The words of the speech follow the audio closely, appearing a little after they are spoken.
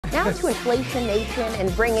Now to Inflation Nation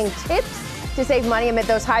and bringing tips to save money amid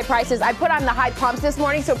those high prices. I put on the high pumps this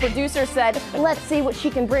morning, so producer said, let's see what she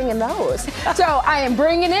can bring in those. So I am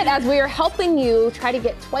bringing it as we are helping you try to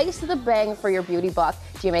get twice the bang for your beauty buck.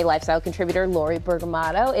 GMA lifestyle contributor Lori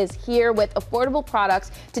Bergamotto is here with affordable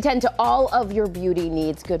products to tend to all of your beauty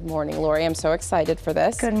needs. Good morning, Lori. I'm so excited for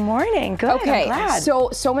this. Good morning. Good. Okay, I'm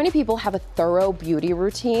glad. so many people have a thorough beauty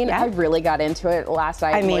routine. Yeah. I really got into it last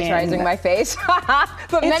night, moisturizing my face. But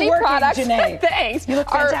it's many working, products, Janae. thanks, You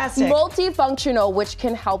look fantastic. are multifunctional, which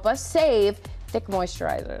can help us save thick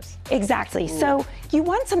moisturizers. Exactly. Ooh. So you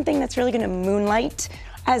want something that's really going to moonlight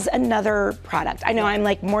as another product. I know I'm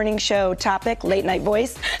like morning show topic, late night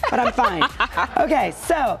voice, but I'm fine. Okay,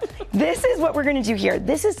 so this is what we're gonna do here.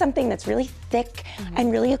 This is something that's really thick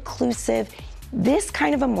and really occlusive. This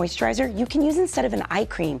kind of a moisturizer you can use instead of an eye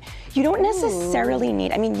cream. You don't necessarily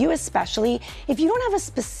need, I mean, you especially, if you don't have a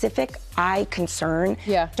specific eye concern,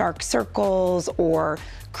 dark circles or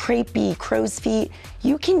crepey crow's feet,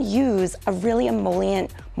 you can use a really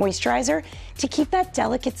emollient moisturizer to keep that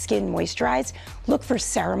delicate skin moisturized. Look for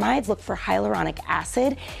ceramides, look for hyaluronic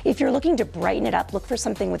acid. If you're looking to brighten it up, look for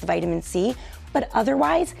something with vitamin C, but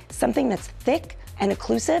otherwise, something that's thick and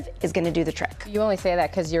occlusive is gonna do the trick. You only say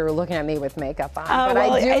that because you're looking at me with makeup on, but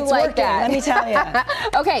well, I do like working, that. Let me tell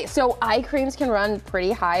you. Okay, so eye creams can run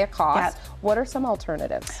pretty high a cost. Yeah. What are some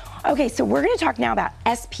alternatives? Okay, so we're gonna talk now about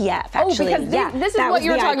SPF, actually. Oh, because this is what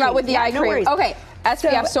you were talking about with the eye cream. Okay,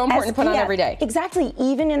 SPF, so important to put on every day. Exactly,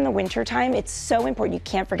 even in the winter time, it's so important. You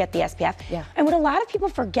can't forget the SPF. Yeah. And what a lot of people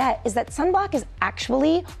forget is that sunblock is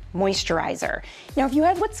actually moisturizer. Now, if you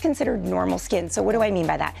have what's considered normal skin, so what do I mean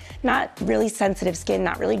by that? Not really sensitive skin,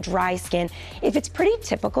 not really dry skin. If it's pretty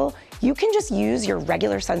typical, you can just use your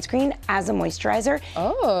regular sunscreen as a moisturizer.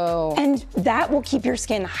 Oh. And that will keep your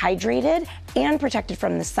skin hydrated and protected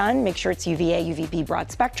from the sun. Make sure it's UVA, UVB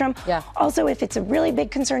broad spectrum. Yeah. Also, if it's a really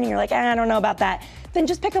big concern and you're like, I don't know about that, then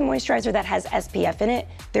just pick a moisturizer that has SPF in it.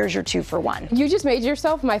 There's your 2-for-1. You just made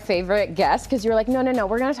yourself my favorite guest because you're like, no,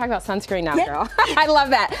 we're gonna talk about sunscreen now, girl. I love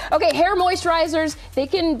that. Okay, hair moisturizers, they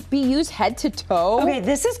can be used head to toe. Okay,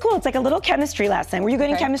 this is cool. It's like a little chemistry lesson. Were you good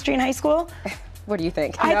in chemistry in high school? What do you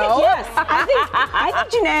think? I think yes. I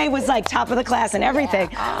think Janae was like top of the class and everything.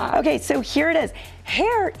 Yeah. Okay, so here it is.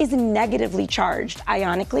 Hair is negatively charged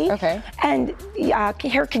ionically. Okay. And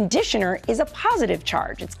hair conditioner is a positive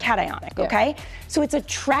charge. It's cationic, okay? So it's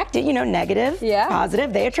attracted, negative,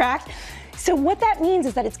 positive, they attract. So what that means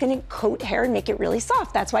is that it's gonna coat hair and make it really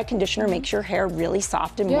soft. That's why conditioner makes your hair really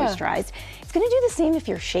soft and moisturized. It's gonna do the same if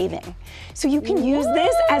you're shaving. So you can use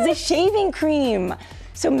this as a shaving cream.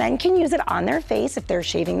 So men can use it on their face if they're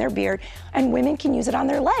shaving their beard, and women can use it on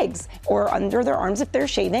their legs or under their arms if they're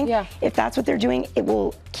shaving. Yeah. If that's what they're doing, it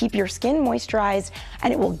will keep your skin moisturized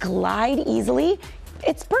and it will glide easily.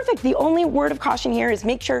 It's perfect. The only word of caution here is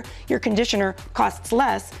make sure your conditioner costs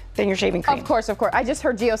less than your shaving cream. Of course. I just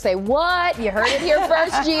heard Gio say, what? You heard it here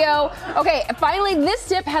first, Gio. Okay, finally, this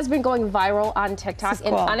tip has been going viral on TikTok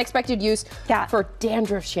in unexpected use for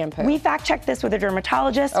dandruff shampoo. We fact-checked this with a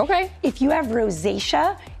dermatologist. Okay. If you have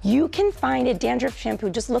rosacea, you can find a dandruff shampoo.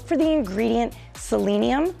 Just look for the ingredient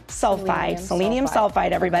selenium sulfide. Selenium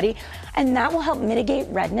sulfide, everybody. And that will help mitigate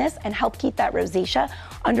redness and help keep that rosacea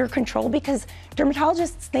under control, because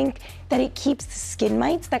dermatologists think that it keeps the skin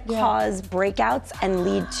mites that cause breakouts and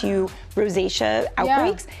lead to rosacea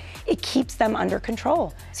outbreaks. It keeps them under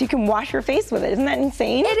control. So you can wash your face with it. Isn't that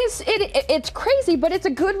insane? It is. It's crazy, but it's a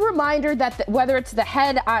good reminder that whether it's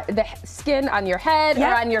the skin on your head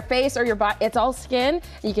or on your face or your body, it's all skin.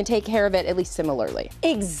 And you can take care of it at least similarly.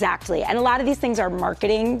 Exactly. And a lot of these things are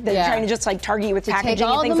marketing. They're trying to just like target you with packaging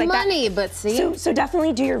and things like that. Take all the money, but see. So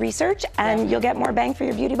definitely do your research and you'll get more bang for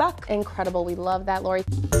your beauty buck. Incredible. We love that, Lori.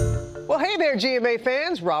 Well, hey there, GMA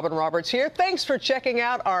fans. Robin Roberts here. Thanks for checking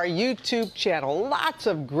out our YouTube channel. Lots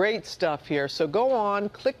of great stuff here. So go on,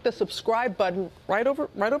 click the subscribe button right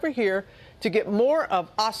over here to get more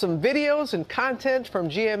of awesome videos and content from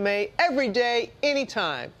GMA every day,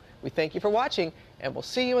 anytime. We thank you for watching, and we'll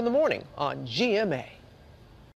see you in the morning on GMA.